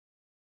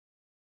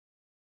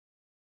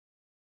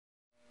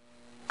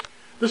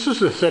This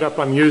is the setup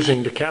I'm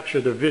using to capture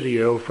the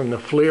video from the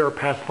FLIR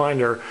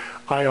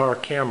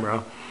PathFindIR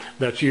camera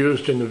that's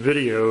used in the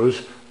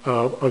videos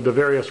of the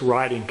various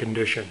riding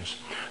conditions.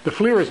 The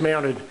FLIR is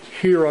mounted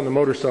here on the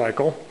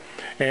motorcycle,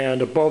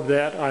 and above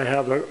that I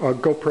have a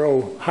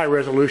GoPro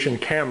high-resolution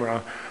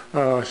camera,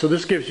 so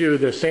this gives you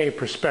the same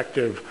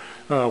perspective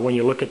when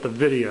you look at the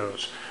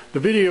videos. The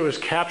video is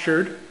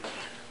captured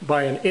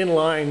by an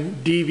inline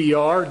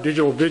DVR,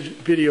 digital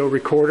video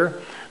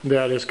recorder,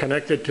 that is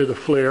connected to the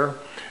FLIR,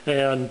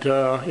 and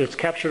it's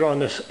captured on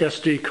this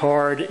SD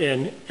card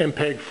in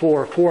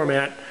MPEG-4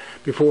 format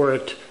before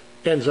it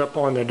ends up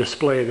on the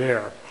display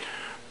there.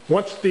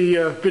 Once the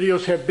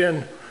videos have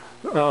been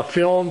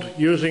filmed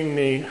using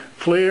the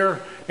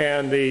FLIR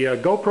and the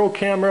GoPro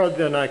camera,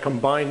 then I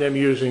combine them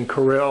using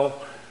Corel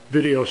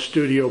Video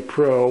Studio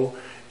Pro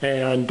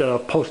and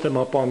post them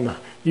up on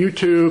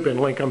YouTube and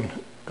link them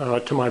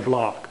to my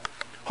blog.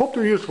 Hope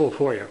they're useful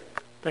for you.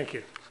 Thank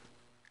you.